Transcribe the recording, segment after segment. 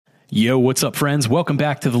Yo, what's up, friends? Welcome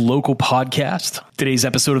back to the Local Podcast. Today's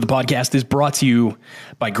episode of the podcast is brought to you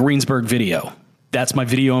by Greensburg Video. That's my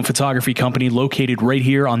video and photography company located right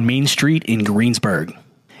here on Main Street in Greensburg.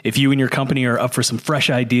 If you and your company are up for some fresh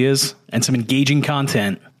ideas and some engaging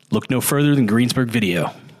content, look no further than Greensburg Video.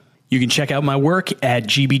 You can check out my work at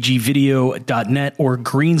gbgvideo.net or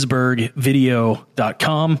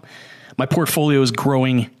greensburgvideo.com. My portfolio is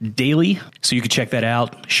growing daily, so you can check that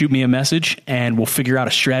out. Shoot me a message, and we'll figure out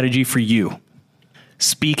a strategy for you.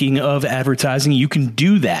 Speaking of advertising, you can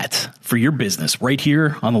do that for your business right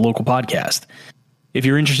here on the Local Podcast. If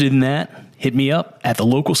you're interested in that, hit me up at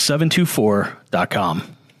thelocal724.com.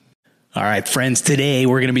 All right, friends, today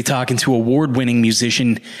we're going to be talking to award-winning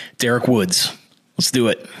musician Derek Woods. Let's do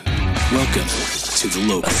it. Welcome to the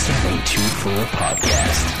Local 724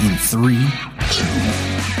 Podcast in 3, 2,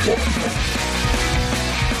 1.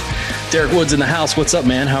 Derek Woods in the house. What's up,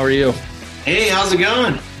 man? How are you? Hey, how's it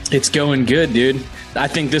going? It's going good, dude. I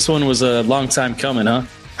think this one was a long time coming, huh?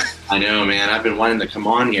 I know, man. I've been wanting to come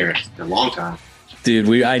on here for a long time.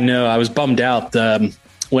 Dude, I know. I was bummed out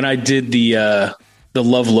when I did the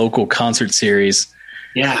Love Local concert series.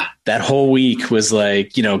 Yeah. That whole week was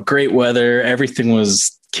like, great weather. Everything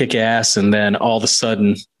was kick ass. And then all of a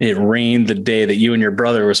sudden it rained the day that you and your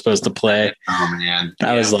brother were supposed to play. Oh, man.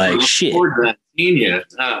 I was like, shit.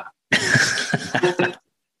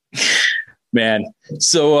 Man.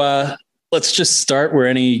 So let's just start where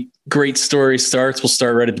any great story starts. We'll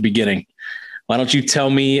start right at the beginning. Why don't you tell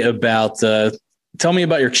me about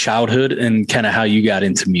your childhood and kind of how you got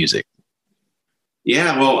into music?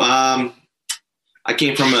 Yeah, well, I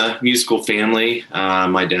came from a musical family.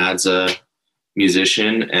 My dad's a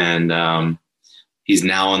musician, and he's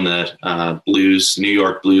now in the New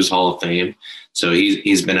York Blues Hall of Fame. So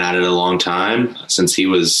he's been at it a long time, since he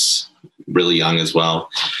was really young as well.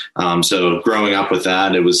 So growing up with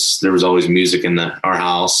that, there was always music in our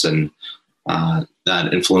house, and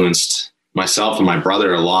that influenced myself and my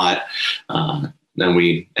brother a lot. Then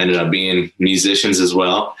we ended up being musicians as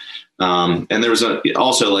well. And there was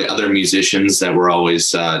also like other musicians that were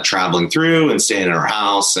always traveling through and staying at our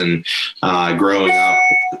house. And growing up,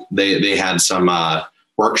 they had some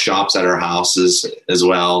workshops at our houses as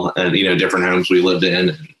well, and different homes we lived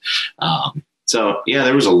in. So yeah,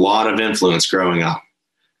 there was a lot of influence growing up.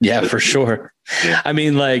 Yeah, for sure. Yeah. I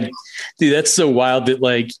mean, like, dude, that's so wild that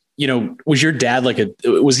was your dad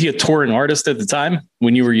was he a touring artist at the time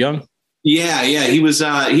when you were young? Yeah. He was.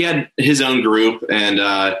 He had his own group, and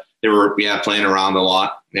they were playing around a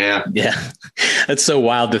lot. Yeah. That's so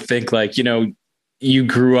wild to think you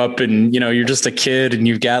grew up and you're just a kid and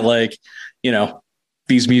you've got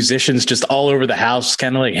these musicians just all over the house,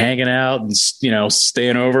 kind of like hanging out and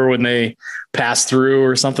staying over when they pass through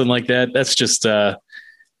or something like that. That's just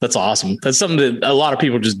that's awesome. That's something that a lot of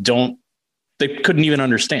people just they couldn't even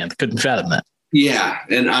understand. They couldn't fathom that. Yeah.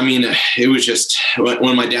 And I mean, it was just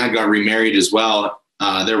when my dad got remarried as well,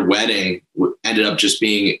 their wedding ended up just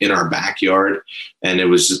being in our backyard, and it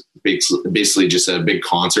was just basically just a big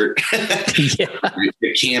concert. Yeah.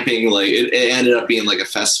 Camping, it ended up being like a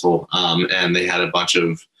festival, and they had a bunch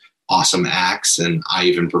of awesome acts, and I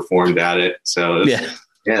even performed at it. So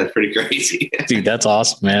it's pretty crazy. Dude, that's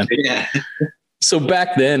awesome, man. Yeah. So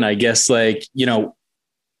back then, I guess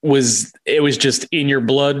was just in your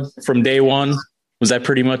blood from day one? Was that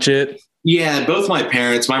pretty much it? Yeah, both my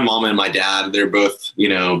parents, my mom and my dad, they're both,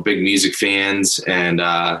 big music fans. And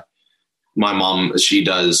my mom, she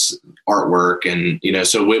does artwork. And,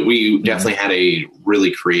 so we definitely had a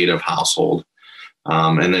really creative household.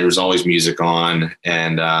 And there was always music on.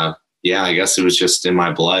 And I guess it was just in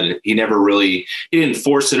my blood. He didn't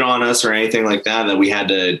force it on us or anything like that we had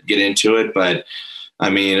to get into it. But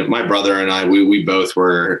I mean, my brother and I, we both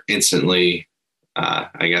were instantly,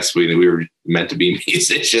 I guess we were meant to be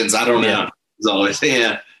musicians. I don't know. It's always,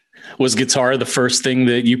 Was guitar the first thing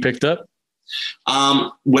that you picked up?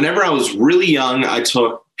 Whenever I was really young, I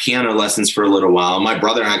took piano lessons for a little while. My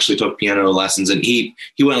brother actually took piano lessons, and he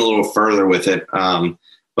went a little further with it.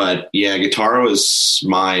 But yeah, guitar was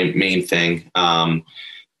my main thing. Then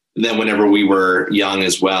whenever we were young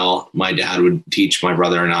as well, my dad would teach my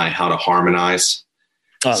brother and I how to harmonize.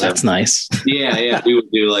 Oh, so, that's nice. Yeah. We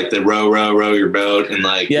would do like the row your boat, and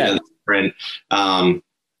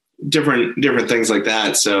different things like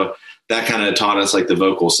that. So that kind of taught us like the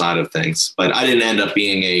vocal side of things. But I didn't end up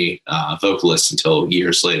being a vocalist until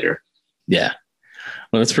years later. Yeah.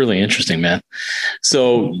 Well, that's really interesting, man.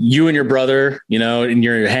 So you and your brother, and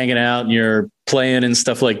you're hanging out and you're playing and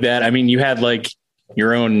stuff like that. I mean, you had like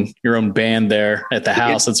your own band there at the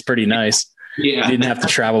house. That's pretty nice. Yeah. You didn't have to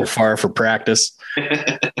travel far for practice.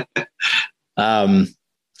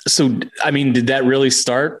 So, I mean, did that really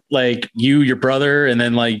start like you, your brother, and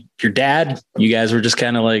then like your dad? You guys were just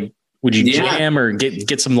kind of like, would you jam or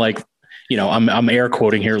get some like, I'm air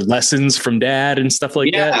quoting here, lessons from dad and stuff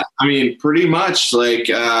like that? I mean, pretty much like,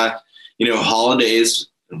 holidays,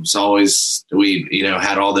 it was always, we,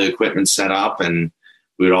 had all the equipment set up and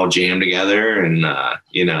we would all jam together. And, I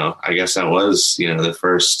guess that was, the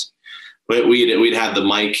first, but we'd have the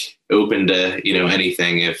mic open to,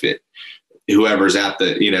 anything whoever's at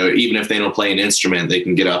the, even if they don't play an instrument, they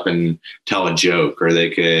can get up and tell a joke, or they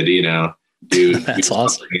could, do. That's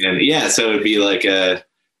awesome. And yeah. So it'd be like a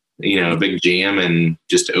big jam and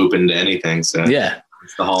just open to anything. So yeah.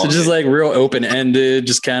 So just like real open-ended,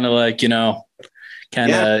 just kind of like,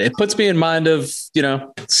 it puts me in mind of,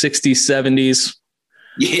 60s, 70s,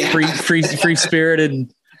 free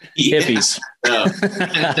spirited hippies. Oh.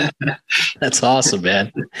 That's awesome,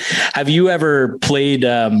 man. Have you ever played,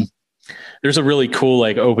 there's a really cool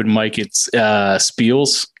like open mic. It's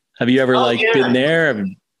Spiels. Have you ever been there?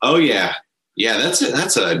 Oh yeah. Yeah.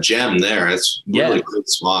 That's a gem there. It's really good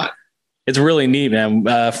spot. It's really neat, man.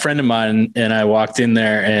 A friend of mine and I walked in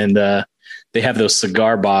there and, they have those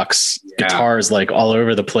cigar box guitars like all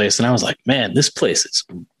over the place. And I was like, man, this place is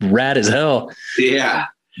rad as hell. Yeah.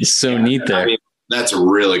 It's so neat there. I mean, that's a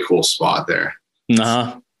really cool spot there.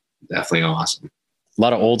 Uh-huh. Definitely awesome. A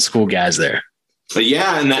lot of old school guys there. But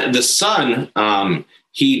yeah, and the son,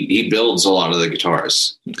 he builds a lot of the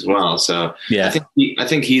guitars as well. So yeah, I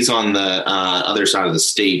think he's on the other side of the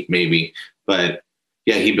state, maybe. But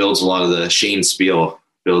yeah, he builds a lot of the Shane Spiel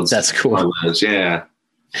builds. That's cool. Yeah,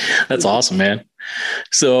 that's awesome, man.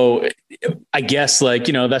 So I guess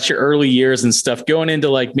that's your early years and stuff. Going into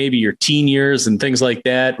like maybe your teen years and things like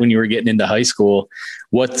that when you were getting into high school.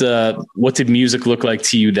 What did music look like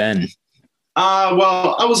to you then?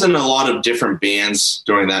 Well, I was in a lot of different bands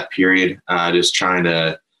during that period, just trying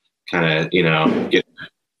to kind of, get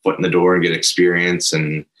foot in the door and get experience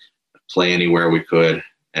and play anywhere we could.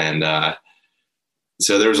 And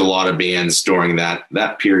so there was a lot of bands during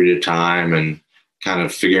that period of time and kind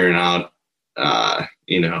of figuring out,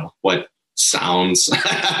 what sounds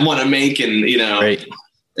I want to make and, right.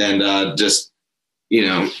 And just,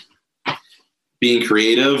 being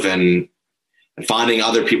creative and finding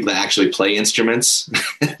other people that actually play instruments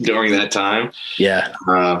during that time. Yeah.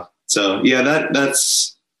 So yeah,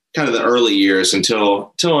 that's kind of the early years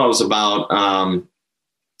until I was about,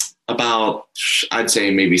 I'd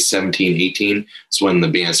say maybe 17, 18. It's when the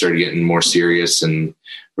band started getting more serious and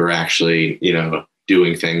we're actually,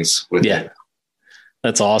 doing things with it.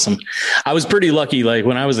 That's awesome. I was pretty lucky. Like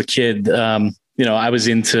when I was a kid, I was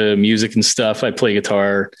into music and stuff. I play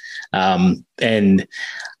guitar. And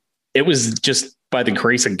it was just by the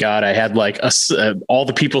grace of God, I had like all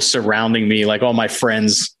the people surrounding me, like all my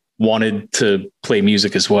friends wanted to play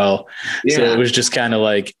music as well. Yeah. So it was just kind of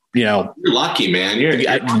like, you're lucky, man. Right?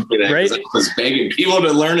 I was begging people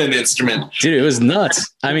to learn an instrument. Dude, it was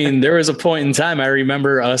nuts. I mean, there was a point in time, I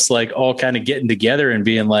remember us like all kind of getting together and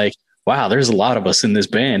being like, wow, there's a lot of us in this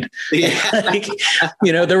band. Yeah.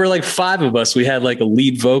 There were like 5 of us. We had like a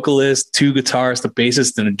lead vocalist, 2 guitarists, a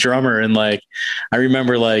bassist, and a drummer. And like, I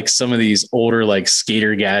remember like some of these older like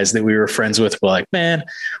skater guys that we were friends with were like, man,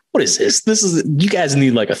 what is this? You guys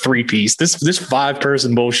need like a 3-piece. This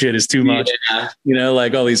 5-person bullshit is too much. Yeah.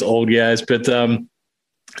 Like all these old guys. But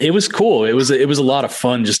it was cool. It was a lot of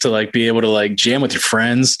fun just to like be able to like jam with your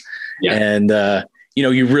friends. Yeah. And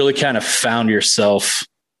you really kind of found yourself.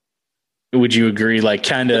 Would you agree? Like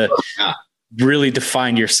kind of really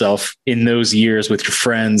defined yourself in those years with your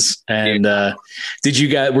friends. And were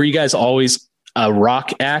you guys always a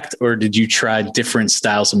rock act or did you try different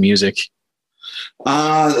styles of music?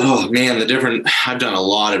 Oh man, I've done a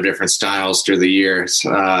lot of different styles through the years.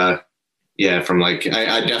 From like,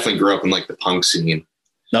 I definitely grew up in like the punk scene.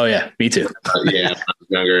 Oh yeah, me too. When I was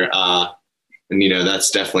younger. And that's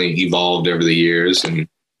definitely evolved over the years and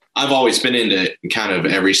I've always been into kind of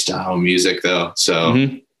every style of music though. So,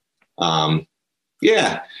 now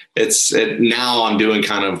I'm doing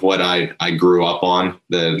kind of what I grew up on,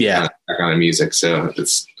 kind of music. So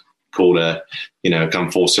it's cool to,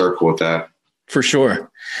 come full circle with that. For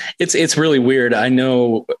sure. It's really weird. I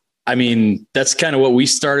know. I mean, that's kind of what we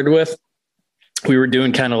started with. We were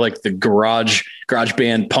doing kind of like the garage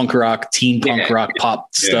band, punk rock, teen punk rock,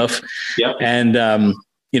 pop stuff. Yep. And,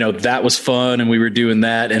 that was fun and we were doing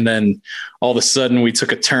that. And then all of a sudden we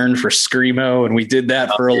took a turn for screamo and we did that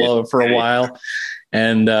for a while.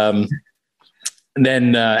 And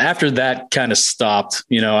then after that kind of stopped,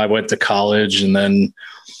 I went to college and then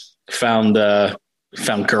found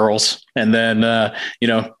girls. And then,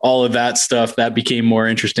 all of that stuff that became more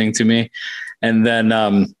interesting to me. And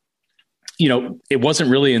then, it wasn't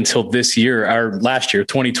really until this year or last year,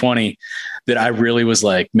 2020, that I really was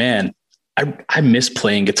like, man, I miss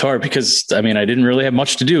playing guitar because I didn't really have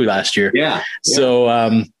much to do last year. Yeah. So,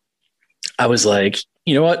 I was like,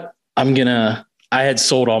 you know what? I had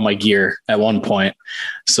sold all my gear at one point.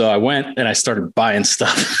 So I went and I started buying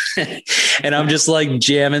stuff and I'm just like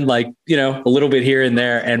jamming, like, a little bit here and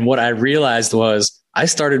there. And what I realized was I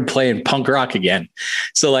started playing punk rock again.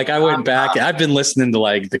 So like I went back, I've been listening to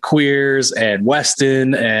like the Queers and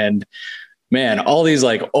Weston and man, all these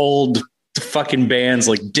like old fucking bands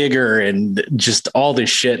like Digger and just all this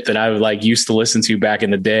shit that I like used to listen to back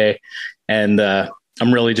in the day. And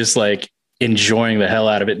I'm really just like enjoying the hell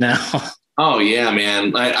out of it now. Oh yeah,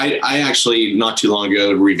 man. I actually not too long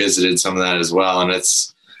ago revisited some of that as well. And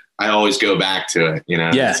I always go back to it,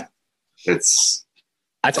 Yeah.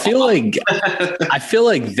 I feel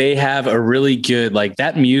like they have a really good, like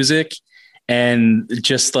that music and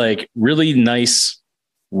just like really nice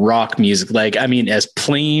rock music. Like, as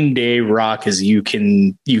plain day rock as you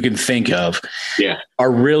can think of,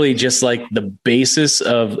 are really just like the basis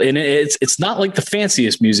of, and it's not like the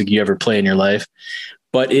fanciest music you ever play in your life,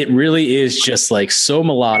 but it really is just like so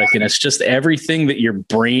melodic. And it's just everything that your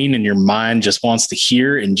brain and your mind just wants to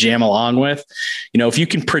hear and jam along with. If you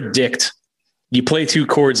can predict, you play two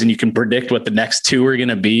chords and you can predict what the next two are going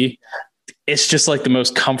to be. It's just like the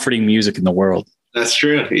most comforting music in the world. That's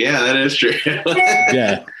true. Yeah, that is true.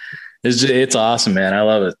 Yeah. It's awesome, man. I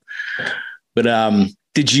love it. But,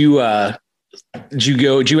 did you end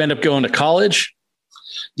up going to college?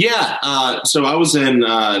 Yeah. So I was in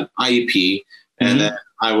IEP and then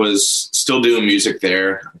I was still doing music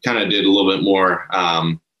there. I kind of did a little bit more,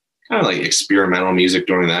 kind of like experimental music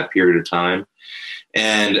during that period of time.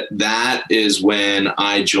 And that is when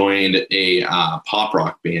I joined a pop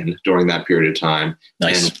rock band during that period of time.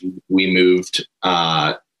 Nice. And we moved,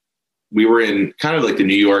 we were in kind of like the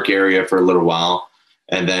New York area for a little while.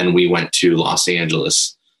 And then we went to Los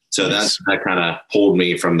Angeles. So Nice. that kind of pulled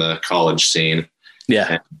me from the college scene.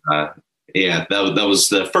 Yeah. And, that was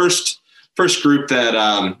the first group that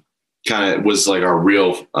kind of was like our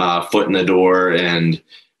real foot in the door. And,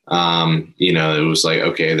 it was like,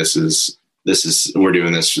 okay, this is, we're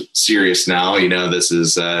doing this serious now. This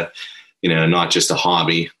is, not just a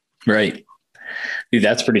hobby. Right. Dude,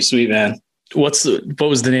 that's pretty sweet, man. What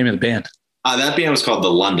was the name of the band? That band was called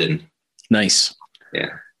The London. Nice. Yeah.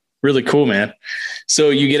 Really cool, man. So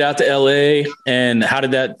you get out to LA and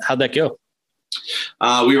how'd that go?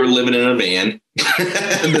 We were living in a van.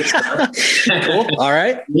 Cool. All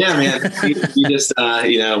right. Yeah, man. We just,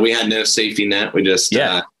 we had no safety net. We just,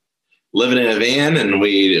 living in a van and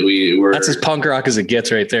we were. That's as punk rock as it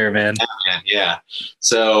gets right there, man. Yeah.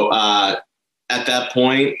 So, at that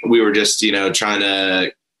point we were just, trying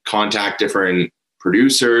to contact different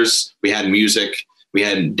producers. We had music, we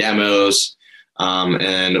had demos,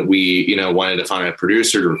 and we, wanted to find a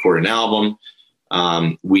producer to record an album.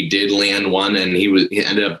 We did land one and he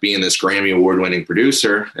ended up being this Grammy award-winning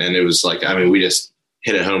producer. And it was like, we just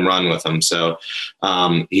hit a home run with him. So,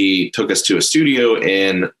 he took us to a studio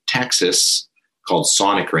in Texas called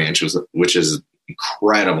Sonic Ranch, which is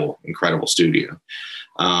incredible studio.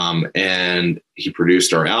 And he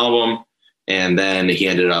produced our album and then he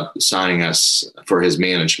ended up signing us for his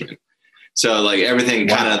management. So like everything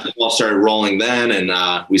kind of all started rolling then.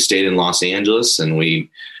 And, we stayed in Los Angeles and we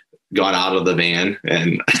got out of the van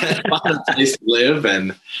and found a place to live.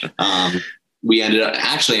 And, we ended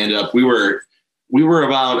up, we were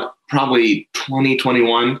about probably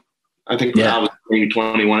 2021. I think I was maybe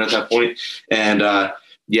 21 at that point. And,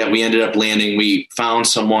 we ended up landing. We found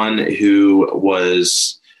someone who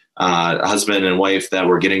was a husband and wife that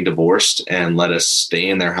were getting divorced and let us stay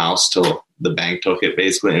in their house till the bank took it,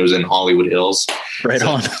 basically. And it was in Hollywood Hills. Right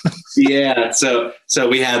on. Yeah. So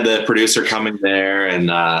we had the producer coming there and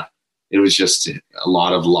it was just a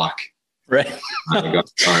lot of luck. Right.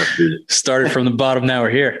 Started from the bottom. Now we're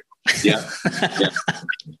here. Yeah.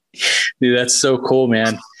 Dude, that's so cool,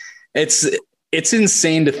 man. It's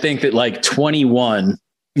insane to think that like 21,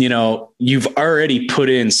 you've already put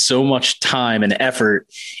in so much time and effort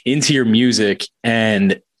into your music.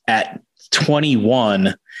 And at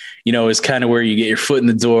 21, is kind of where you get your foot in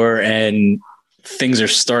the door and things are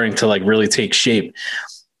starting to like really take shape.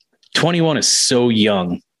 21 is so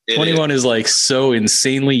young. 21 is like so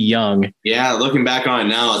insanely young. Yeah. Looking back on it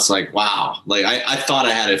now, it's like, wow. Like I thought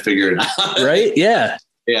I had it figured out. Right. Yeah.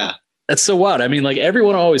 Yeah. That's so wild. Like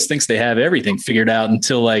everyone always thinks they have everything figured out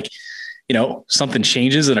until like, something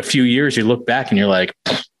changes in a few years. You look back and you're like,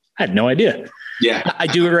 I had no idea. Yeah. I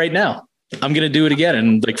do it right now. I'm going to do it again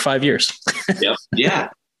in like 5 years. Yep. Yeah.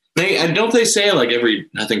 They say like every,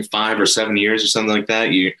 I think 5 or 7 years or something like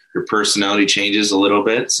that, your personality changes a little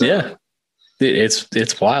bit. So. Yeah,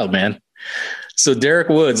 it's wild, man. So Derek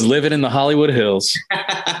Woods living in the Hollywood Hills.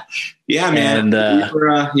 Yeah, man. And we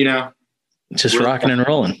were, just really, rocking and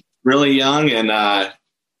rolling. Really young, and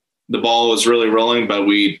the ball was really rolling, but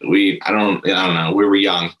I don't know. We were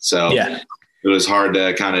young, so yeah, it was hard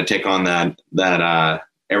to kind of take on that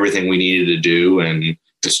everything we needed to do and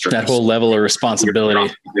that whole level of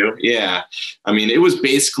responsibility. Yeah, I mean, it was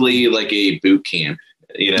basically like a boot camp,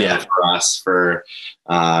 for us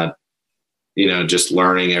just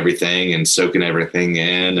learning everything and soaking everything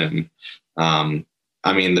in. And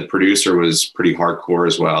I mean, the producer was pretty hardcore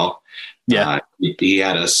as well. Yeah, he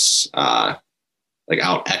had us like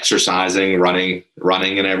out exercising, running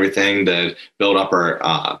and everything to build up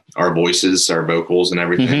our voices, our vocals and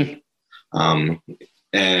everything. Mm-hmm.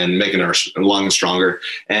 And making our lungs stronger.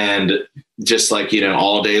 And just like,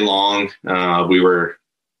 all day long, we were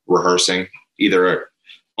rehearsing either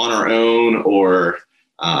on our own or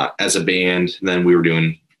as a band. And then we were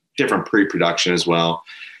doing different pre-production as well.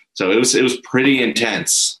 So it was pretty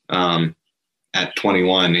intense at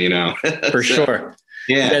 21, For sure.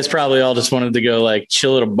 Yeah. You guys probably all just wanted to go like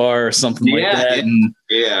chill at a bar or something like that. And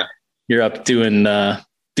you're up doing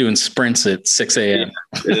sprints at 6 a.m.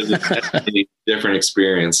 It is a different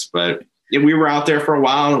experience, but we were out there for a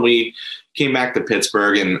while and we came back to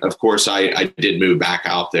Pittsburgh. And of course I did move back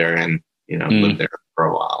out there and, lived there for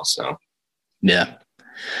a while. So, yeah.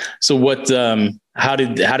 So what, how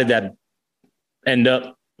did that end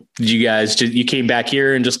up? Did you guys, you came back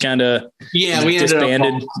here and just kind of, we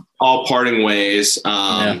ended up all parting ways.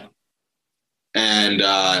 Then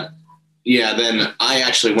I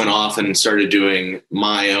actually went off and started doing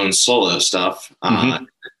my own solo stuff.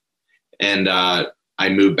 And I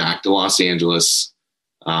moved back to Los Angeles.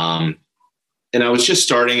 And I was just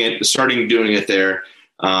starting doing it there.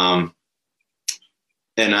 And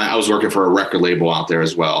I was working for a record label out there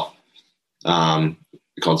as well,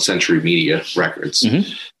 called Century Media Records.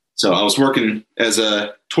 Mm-hmm. So I was working as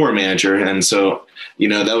a tour manager. And so,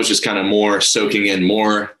 that was just kind of more soaking in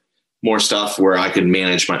more stuff where I could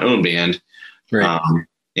manage my own band. Right.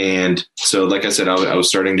 And so, like I said, I was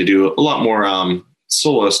starting to do a lot more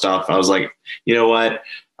solo stuff. I was like, you know what?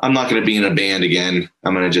 I'm not going to be in a band again.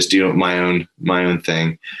 I'm going to just do my own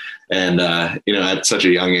thing. And, at such a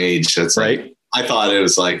young age, that's right. Like, I thought it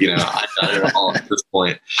was like, I got it all at this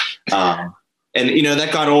point. And,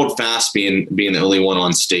 that got old fast being the only one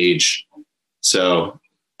on stage. So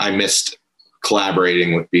I missed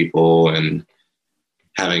collaborating with people and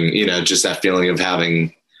having, just that feeling of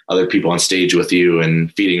having other people on stage with you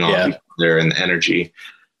and feeding off each other and the energy.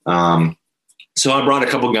 So I brought a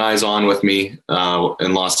couple guys on with me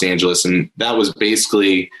in Los Angeles, and that was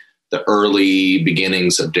basically the early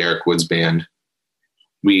beginnings of Derek Woods Band.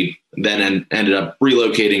 We then ended up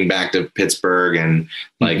relocating back to Pittsburgh, and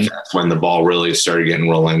that's when the ball really started getting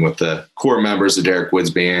rolling with the core members of Derek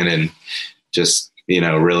Woods Band and just,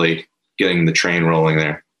 really getting the train rolling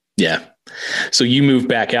there. Yeah. So you moved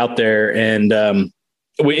back out there, and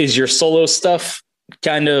is your solo stuff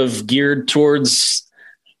kind of geared towards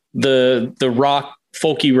the rock,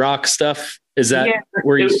 folky rock stuff? Is that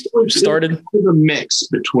where you started? It was a mix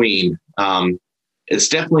between, it's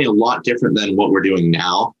definitely a lot different than what we're doing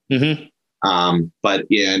now. Mm-hmm. But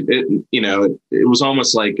it was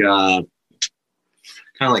almost like, kind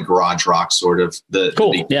of like garage rock, sort of the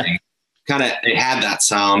beginning. Kind of, it had that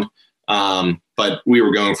sound. But we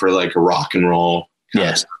were going for like a rock and roll kind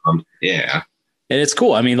of sound. Yeah. And it's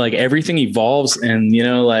cool. I mean, like everything evolves, and,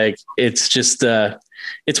 it's just,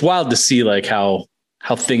 it's wild to see like how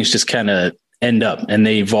things just kind of end up and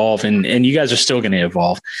they evolve, and you guys are still going to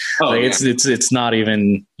evolve. It's not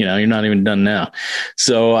even, you're not even done now.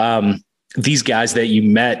 So, these guys that you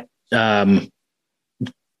met,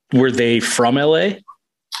 were they from LA?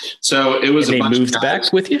 So it was and they moved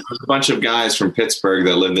back with you? A bunch of guys from Pittsburgh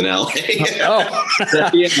that lived in LA.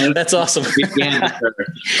 That's awesome.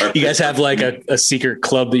 You guys have like a secret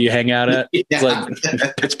club that you hang out at? Yeah. It's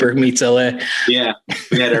like Pittsburgh meets LA. Yeah.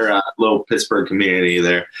 We had our little Pittsburgh community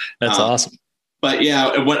there. That's awesome. But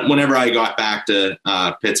whenever I got back to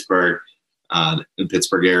Pittsburgh, the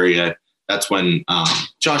Pittsburgh area, that's when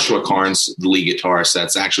Joshua Carnes, the lead guitarist,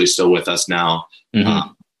 that's actually still with us now,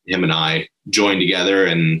 him and I joined together,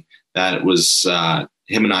 and that was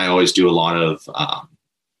him and I always do a lot of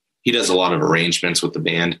he does a lot of arrangements with the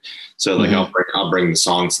band. So like I'll bring the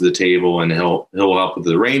songs to the table, and he'll help with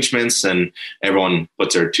the arrangements, and everyone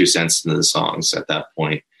puts their 2 cents into the songs at that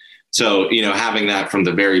point. So having that from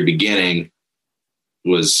the very beginning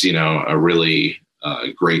was a really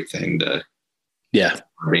great thing to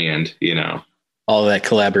band, all of that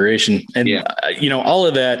collaboration and, all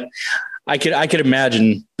of that. I could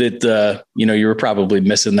imagine that, you were probably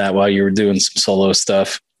missing that while you were doing some solo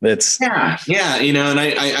stuff. That's yeah. And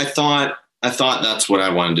I thought that's what I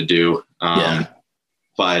wanted to do.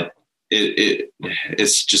 But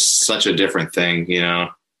it's just such a different thing, It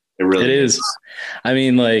really is. I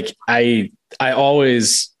mean, like I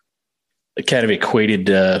always kind of equated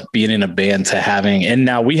being in a band to having, and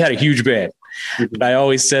now we had a huge band, but I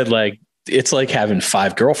always said like, it's like having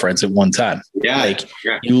 5 girlfriends at one time.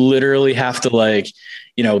 You literally have to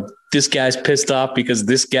this guy's pissed off because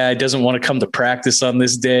this guy doesn't want to come to practice on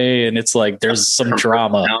this day. And it's like, there's some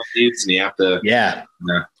drama. And you have to,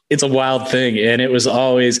 it's a wild thing. And it was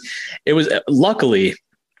luckily,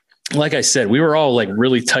 like I said, we were all like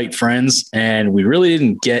really tight friends and we really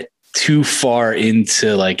didn't get too far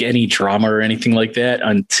into like any drama or anything like that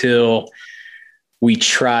until we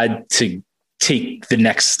tried to take the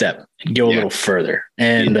next step and go a little further.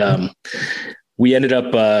 And we ended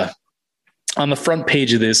up on the front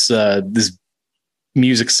page of this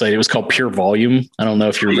music site. It was called Pure Volume. I don't know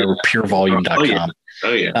if you remember purevolume.com.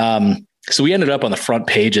 Oh yeah. So we ended up on the front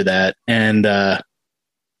page of that and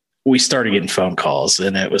we started getting phone calls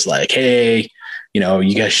and it was like, hey,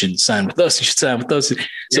 you guys should sign with us. You should sign with us.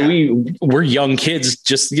 So we're young kids,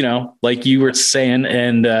 just, like you were saying.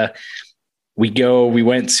 And we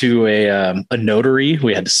went to a notary.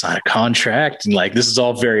 We had to sign a contract and like, this is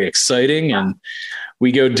all very exciting. And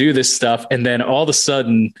we go do this stuff. And then all of a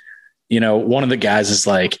sudden, one of the guys is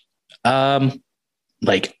like, I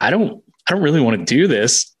don't really want to do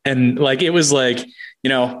this. And like, it was like,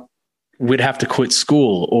 we'd have to quit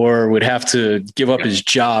school or would have to give up his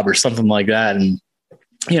job or something like that. And,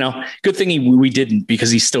 good thing we didn't,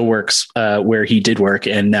 because he still works where he did work.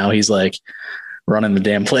 And now he's like running the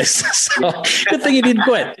damn place. So good thing he didn't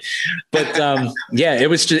quit. But it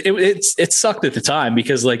was just, it sucked at the time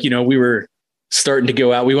because like, we were starting to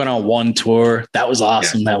go out. We went on one tour. That was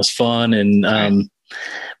awesome. That was fun. And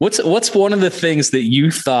what's one of the things that you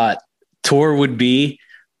thought tour would be,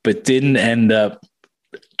 but didn't end up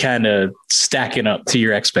kind of stacking up to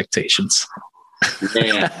your expectations?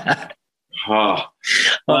 Man. Oh,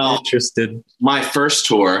 well, I'm interested. My first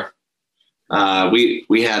tour,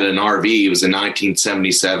 we had an RV. It was a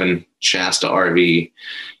 1977 Shasta RV,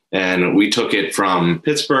 and we took it from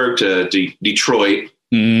Pittsburgh to Detroit,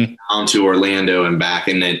 down to Orlando and back,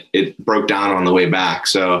 and it broke down on the way back.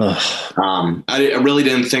 So I really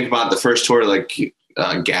didn't think about the first tour like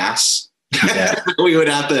gas. Yeah. We would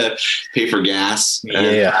have to pay for gas.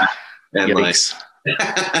 And like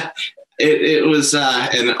it was,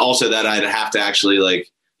 and also that I'd have to actually like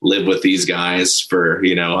live with these guys for,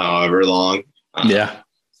 however long. I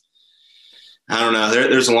don't know.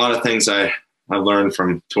 There's a lot of things I learned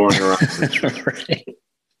from touring around. Right.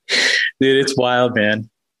 Dude, it's wild, man.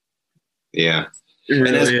 Yeah. Really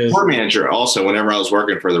and as a tour manager, also, whenever I was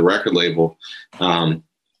working for the record label,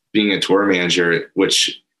 being a tour manager,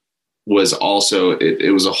 which was also,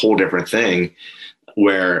 it was a whole different thing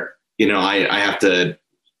where, I have to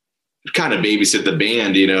kind of babysit the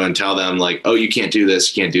band, and tell them like, oh, you can't do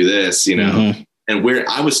this, you can't do this, and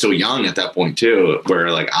I was still young at that point too, where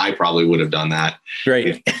like, I probably would have done that.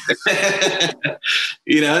 Right.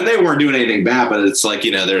 And they weren't doing anything bad, but it's like,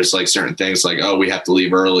 there's like certain things like, oh, we have to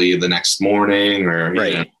leave early the next morning or,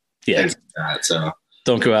 right. Things like that. So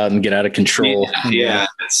don't go out and get out of control. Yeah.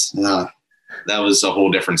 That was a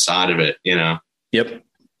whole different side of it, Yep.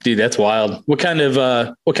 Dude, that's wild. What kind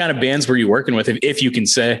of bands were you working with, if you can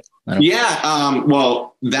say?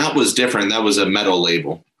 Well, that was different. That was a metal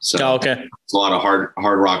label. So okay. It's a lot of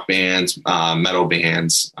hard rock bands, metal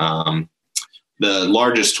bands. The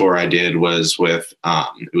largest tour I did was with,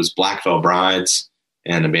 it was Black Veil Brides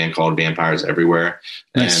and a band called Vampires Everywhere.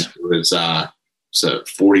 Nice. And it was it's a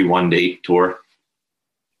 41 date tour.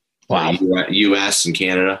 Wow. US and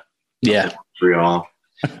Canada. Yeah. Montreal.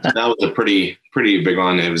 That was a pretty big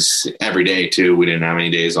one. It was every day too. We didn't have any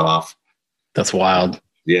days off. That's wild.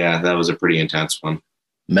 Yeah, that was a pretty intense one.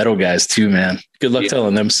 Metal guys too, man. Good luck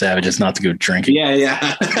telling them savages not to go drinking.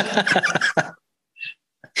 Yeah.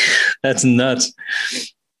 That's nuts.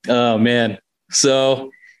 Oh man.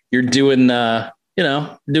 So you're doing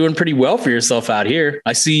doing pretty well for yourself out here.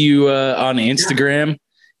 I see you on Instagram. Yeah.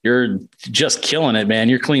 You're just killing it, man.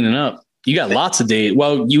 You're cleaning up. You got lots of dates.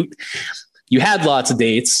 Well, you had lots of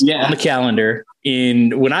dates on the calendar.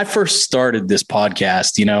 When I first started this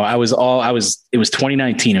podcast, it was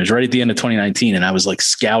 2019. It was right at the end of 2019. And I was like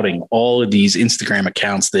scouting all of these Instagram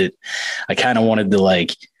accounts that I kind of wanted to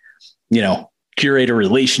like, curate a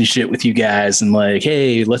relationship with you guys and like,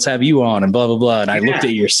 hey, let's have you on and blah, blah, blah. And I looked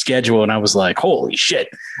at your schedule and I was like, holy shit,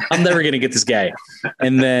 I'm never going to get this guy.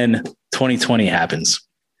 And then 2020 happens.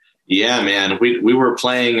 Yeah, man. We were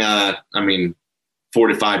playing, 4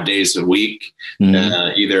 to 5 days a week,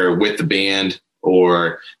 either with the band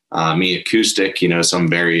or me acoustic, some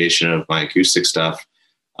variation of my acoustic stuff.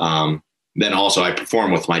 Then also I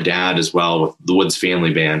perform with my dad as well with the Woods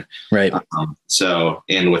Family Band. Right.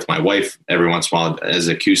 And with my wife every once in a while as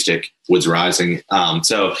acoustic Woods Rising.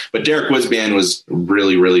 But Derek Woods Band was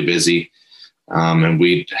really, really busy. And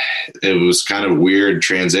it was kind of a weird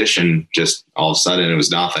transition. Just all of a sudden it was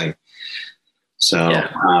nothing.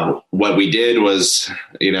 So what we did was,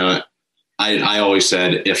 I always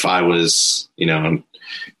said if I was,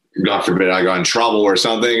 God forbid I got in trouble or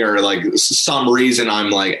something, or like some reason I'm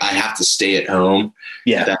like, I have to stay at home.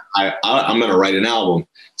 Yeah. That I'm going to write an album.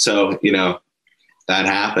 So, that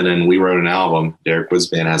happened and we wrote an album. Derek Woods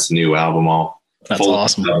Band has a new album all full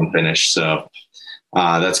awesome. Finished. So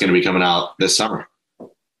that's going to be coming out this summer.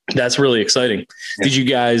 That's really exciting. Yeah. Did you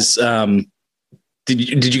guys,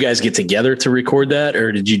 did you guys get together to record that,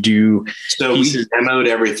 or did you do? So pieces? We demoed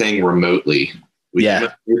everything remotely.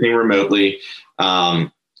 Demoed everything remotely.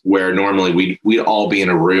 Where normally we'd all be in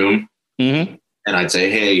a room and I'd say,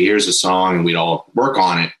 hey, here's a song, and we'd all work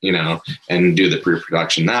on it, and do the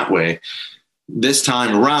pre-production that way. This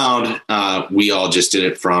time around, we all just did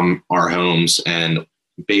it from our homes, and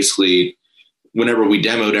basically whenever we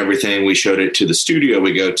demoed everything, we showed it to the studio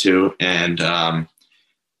we go to, and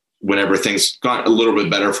whenever things got a little bit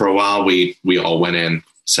better for a while, we all went in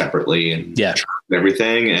separately and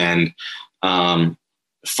everything. And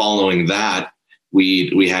following that,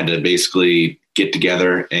 we had to basically get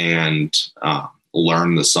together and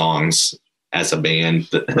learn the songs as a band.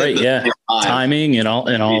 Right. Yeah. Timing and all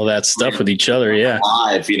of that stuff with each other. Yeah.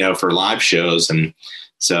 Live, for live shows. And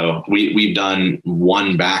so we've done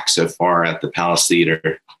one back so far at the Palace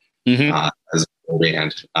Theater as a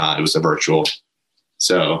band. It was a virtual.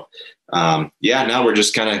 So now we're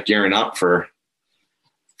just kind of gearing up for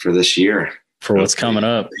this year. For what's coming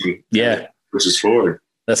up. Yeah. Which is forward.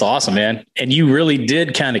 That's awesome, man. And you really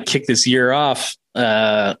did kind of kick this year off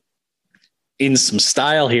in some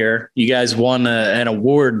style here. You guys won an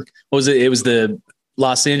award. What was it? It was the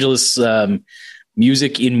Los Angeles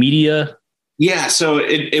Music in Media. Yeah. So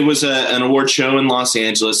it was an award show in Los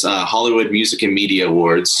Angeles, Hollywood Music and Media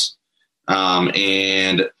Awards.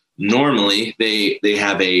 And normally they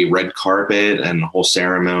have a red carpet and a whole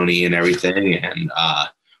ceremony and everything. And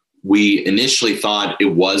we initially thought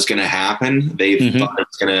it was going to happen. They thought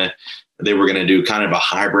they were going to do kind of a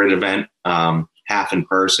hybrid event, half in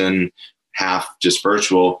person, half just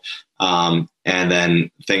virtual. And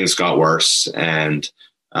then things got worse and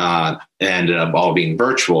ended up all being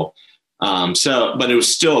virtual. But it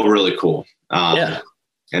was still really cool. And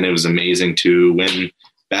it was amazing to win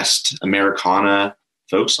Best Americana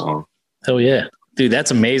Folk Song. Oh yeah, dude,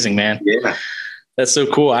 that's amazing, man. Yeah. That's so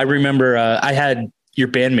cool. I remember I had your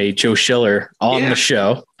bandmate, Joe Schiller, on the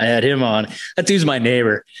show. I had him on. That dude's my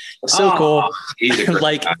neighbor. So cool.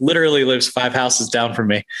 Like literally lives 5 houses down from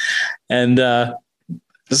me. And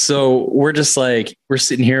so we're just like, we're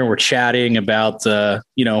sitting here and we're chatting about,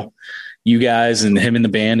 you guys and him in the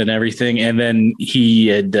band and everything. And then he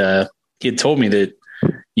had told me that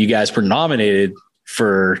you guys were nominated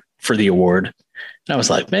for the award. And I was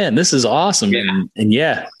like, man, this is awesome.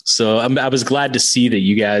 Yeah. So I was glad to see that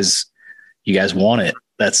you guys won it.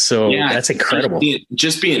 That's incredible.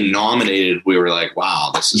 Just being nominated, we were like,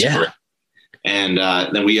 wow, this is great. And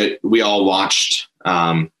then we all watched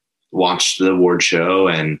the award show,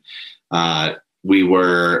 and we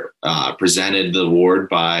were presented the award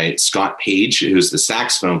by Scott Page, who's the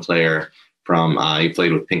saxophone player from, he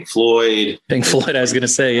played with Pink Floyd. I was going to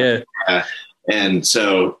say, yeah. And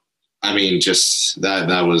so, I mean, just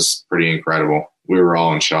that was pretty incredible. We were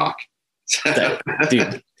all in shock.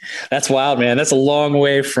 Dude, that's wild, man. That's a long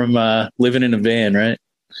way from living in a van, right?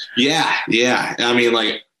 Yeah. Yeah. I mean,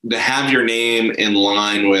 like to have your name in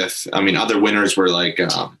line with, other winners were like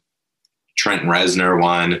Trent Reznor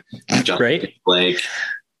won, Great. Blake,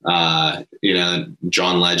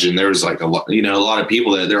 John Legend. There was like a lot of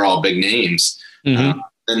people that they're all big names.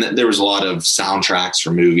 And there was a lot of soundtracks for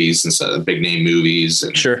movies and stuff, big name movies.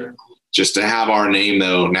 And sure. Just to have our name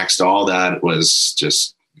though next to all that was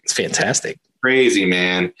just, it's fantastic. Crazy,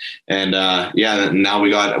 man. And now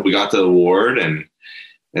we got the award, and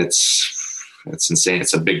it's insane.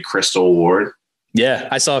 It's a big crystal award. Yeah,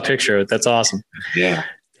 I saw a picture of it. That's awesome. Yeah.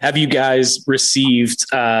 Have you guys received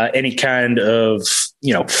any kind of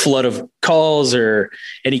flood of calls or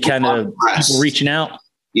any kind of people reaching out?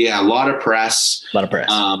 Yeah, a lot of press. A lot of press.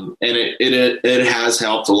 And it has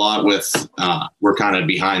helped a lot with, we're kind of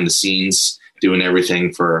behind the scenes doing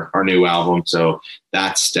everything for our new album. So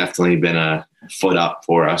that's definitely been a foot up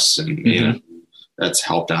for us. And, you know, that's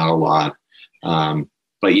helped out a lot.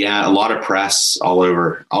 But yeah, a lot of press all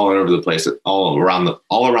over the place, all around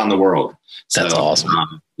the world. So, that's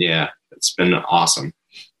awesome. Yeah, it's been awesome.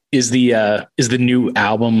 Is the new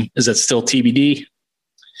album, is that still TBD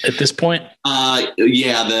at this point?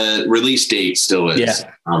 Yeah, the release date still is.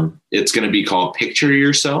 Yeah. It's going to be called Picture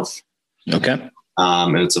Yourself. Okay.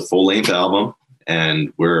 And it's a full length album,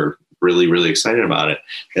 and we're really, really excited about it.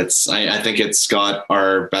 I think it's got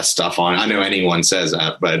our best stuff on. I know anyone says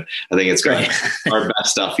that, but I think it's got our best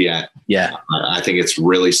stuff yet. Yeah. I think it's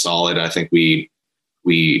really solid. I think we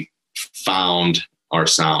found our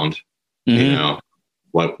sound, you know,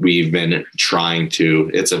 what we've been trying to,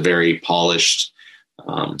 it's a very polished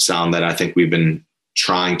sound that I think we've been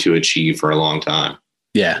trying to achieve for a long time.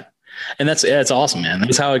 Yeah. And that's awesome, man.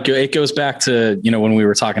 That's how it goes back to, you know, when we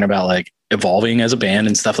were talking about like evolving as a band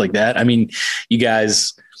and stuff like that. I mean, you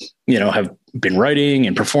guys, you know, have been writing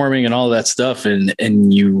and performing and all that stuff.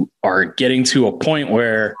 And you are getting to a point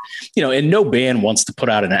where, you know, and no band wants to put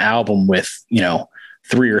out an album with, you know,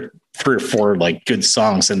 three or four like good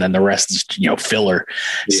songs, and then the rest is, you know, filler.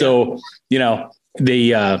 Yeah. So, you know,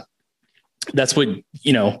 that's what,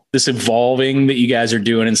 you know, this evolving that you guys are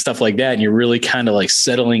doing and stuff like that. And you're really kind of like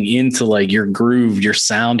settling into like your groove, your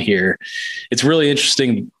sound here. It's really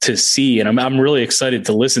interesting to see. And I'm really excited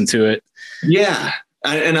to listen to it. Yeah.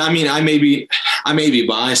 And I mean, I may be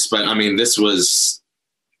biased, but I mean, this was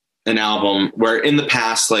an album where in the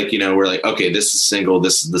past, like, you know, we're like, okay, this is single,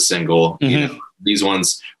 this is the single, you know, these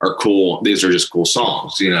ones are cool. These are just cool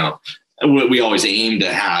songs, you know. We always aim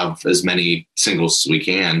to have as many singles as we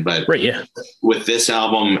can, but with this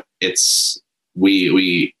album, it's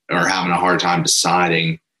we are having a hard time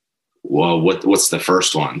deciding, well, what's the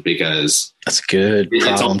first one, because that's a good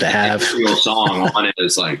problem to have. Single song on it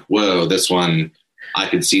is like, whoa, this one I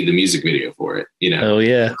could see the music video for it, you know. Oh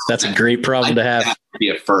yeah, that's a great problem to have. That would be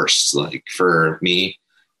a first, like for me,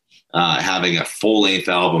 having a full length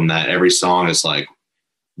album that every song is like,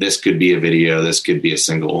 this could be a video, this could be a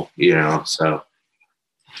single, you know, so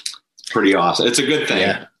it's pretty awesome. It's a good thing.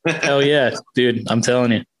 Yeah. Hell yeah, dude. I'm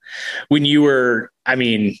telling you, when you were, I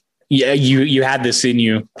mean, yeah, you had this in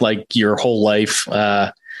you like your whole life.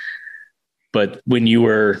 But when you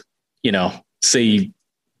were, you know, say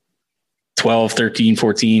 12, 13,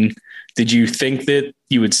 14, did you think that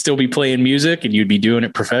you would still be playing music and you'd be doing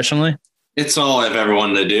it professionally? It's all I've ever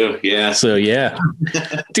wanted to do. Yeah. So, yeah,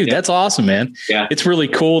 dude, that's awesome, man. Yeah. It's really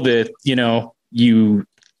cool that, you know, you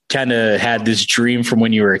kind of had this dream from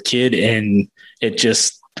when you were a kid, and it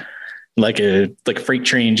just like a freight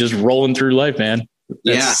train just rolling through life, man.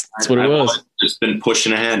 That's what it was. Just been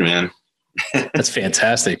pushing ahead, man. That's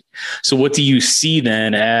fantastic. So what do you see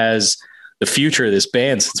then as the future of this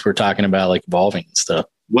band, since we're talking about like evolving and stuff?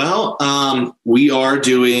 Well,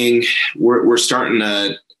 we're starting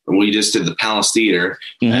to, we just did the Palace Theater,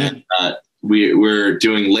 and we're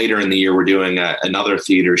doing later in the year, we're doing another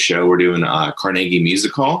theater show. We're doing Carnegie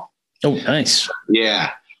Music Hall. Oh, nice.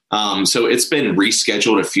 Yeah. So it's been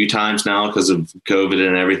rescheduled a few times now because of COVID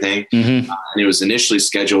and everything. And it was initially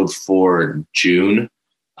scheduled for June,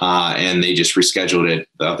 and they just rescheduled it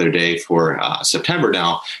the other day for September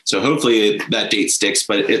now. So hopefully that date sticks,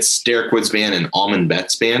 but it's Derek Wood's band and Almond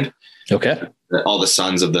Betts band. Okay. All the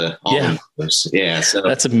sons of the Almond Brothers. Yeah. So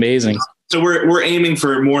that's amazing. So we're aiming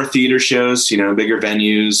for more theater shows, you know, bigger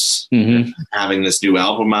venues, having this new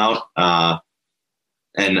album out.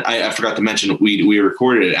 And I forgot to mention, we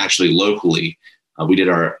recorded it actually locally. We did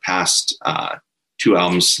our past 2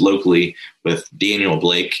 albums locally with Daniel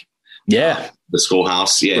Blake. Yeah. The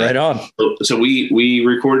Schoolhouse. Yeah. Right on. So we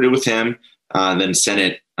recorded it with him, then sent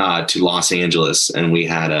it to Los Angeles, and we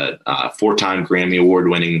had a 4-time Grammy Award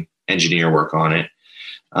winning engineer work on it.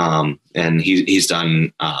 And he's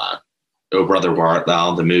done Oh Brother, Where Art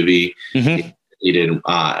Thou, the movie. He did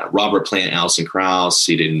Robert Plant, Alison Krauss.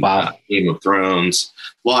 He did Game of Thrones.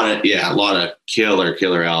 A lot of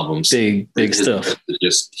killer albums. Big stuff.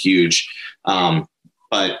 Just huge.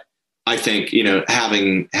 But I think, you know,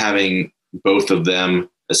 having both of them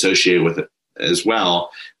associated with it as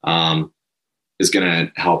well is going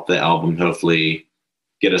to help the album hopefully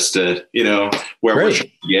get us to, you know, where we're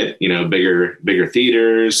trying to get, you know, bigger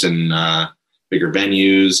theaters and bigger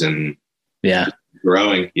venues and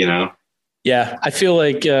growing, you know. Yeah, I feel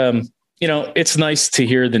like, you know, it's nice to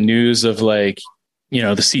hear the news of like,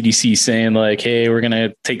 the CDC saying like, hey, we're going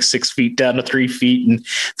to take 6 feet down to 3 feet, and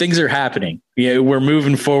things are happening. Yeah, we're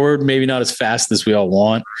moving forward, maybe not as fast as we all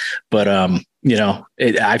want, but,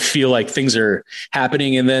 I feel like things are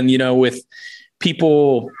happening. And then, with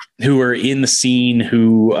people who are in the scene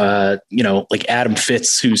who, like Adam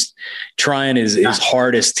Fitz, who's trying his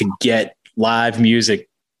hardest to get live music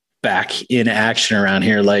back in action around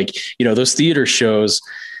here. Like, those theater shows,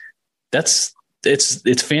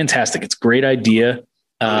 it's fantastic. It's a great idea.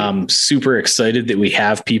 Super excited that we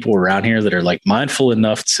have people around here that are like mindful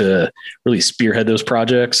enough to really spearhead those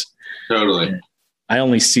projects. Totally. I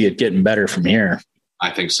only see it getting better from here.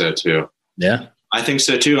 I think so too. Yeah. I think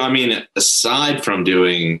so too. I mean, aside from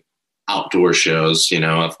doing outdoor shows,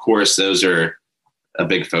 of course, those are a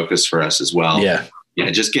big focus for us as well. Yeah. Yeah.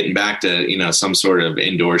 Just getting back to, some sort of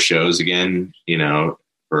indoor shows again,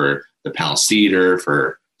 for the Palace Theater,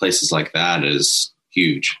 for places like that is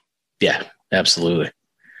huge. Yeah, absolutely.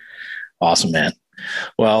 Awesome, man.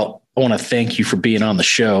 Well, I want to thank you for being on the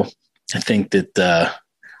show. I think that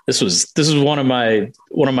this was one of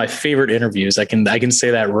my favorite interviews. I can say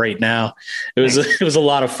that right now. It was a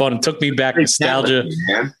lot of fun. It took me back nostalgia.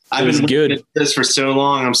 I've been looking at this for so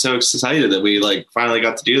long. I'm so excited that we finally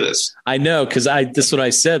got to do this. I know, because that's what I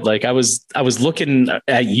said. Like I was looking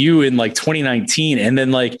at you in 2019, and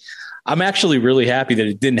then I'm actually really happy that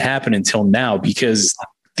it didn't happen until now, because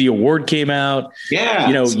the award came out. Yeah.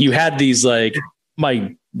 You had these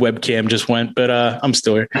my webcam just went, but I'm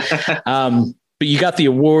still here. But you got the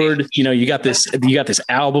award, you got this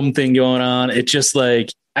album thing going on. It just I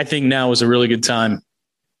think now is a really good time.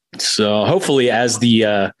 So hopefully as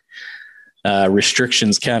the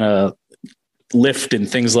restrictions kind of lift and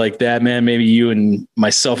things like that, man, maybe you and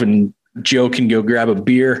myself and Joe can go grab a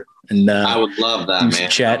beer. And I would love that, man.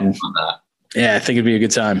 Chatting. Yeah, I think it'd be a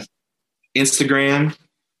good time. Instagram,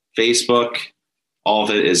 Facebook, all of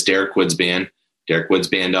it is Derek Woods Band,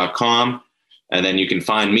 DerekWoodsBand.com. And then you can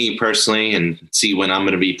find me personally and see when I'm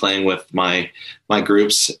going to be playing with my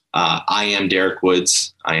groups. I am Derek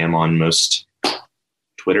Woods. I am on most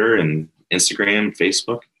Twitter and Instagram,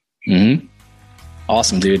 Facebook. Mm-hmm.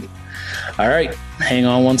 Awesome, dude. All right. Hang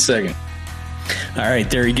on one second. All right,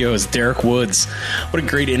 there he goes, Derek Woods. What a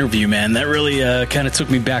great interview, man. That really kind of took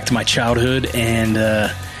me back to my childhood,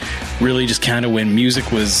 and really just kind of when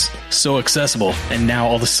music was so accessible, and now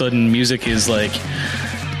all of a sudden music is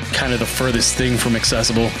kind of the furthest thing from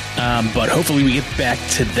accessible. But hopefully we get back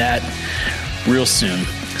to that real soon.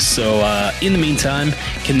 So in the meantime,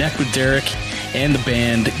 connect with Derek and the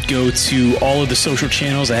band. Go to all of the social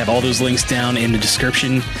channels. I have all those links down in the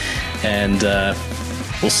description, and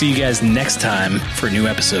we'll see you guys next time for a new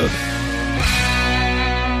episode.